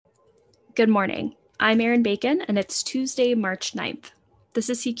Good morning. I'm Erin Bacon, and it's Tuesday, March 9th. This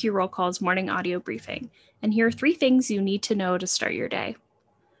is CQ Roll Call's morning audio briefing, and here are 3 things you need to know to start your day.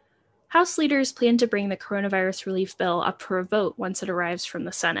 House leaders plan to bring the coronavirus relief bill up for a vote once it arrives from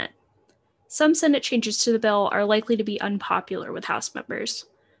the Senate. Some Senate changes to the bill are likely to be unpopular with House members,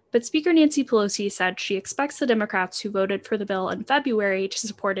 but Speaker Nancy Pelosi said she expects the Democrats who voted for the bill in February to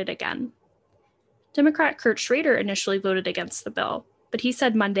support it again. Democrat Kurt Schrader initially voted against the bill, but he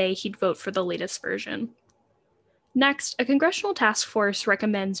said Monday he'd vote for the latest version. Next, a congressional task force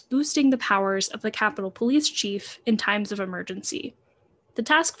recommends boosting the powers of the Capitol Police Chief in times of emergency. The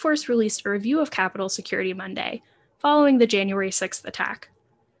task force released a review of Capitol security Monday, following the January 6th attack.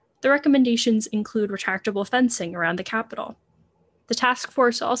 The recommendations include retractable fencing around the Capitol. The task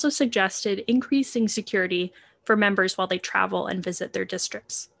force also suggested increasing security for members while they travel and visit their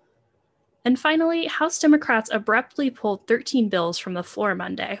districts. And finally, House Democrats abruptly pulled 13 bills from the floor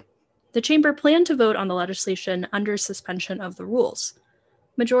Monday. The chamber planned to vote on the legislation under suspension of the rules.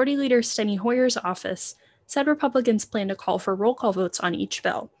 Majority Leader Steny Hoyer's office said Republicans plan to call for roll call votes on each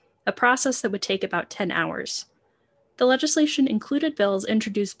bill, a process that would take about 10 hours. The legislation included bills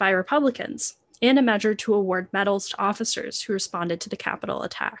introduced by Republicans and a measure to award medals to officers who responded to the Capitol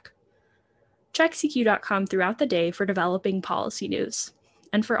attack. Check CQ.com throughout the day for developing policy news.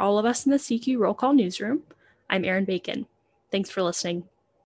 And for all of us in the CQ Roll Call newsroom, I'm Erin Bacon. Thanks for listening.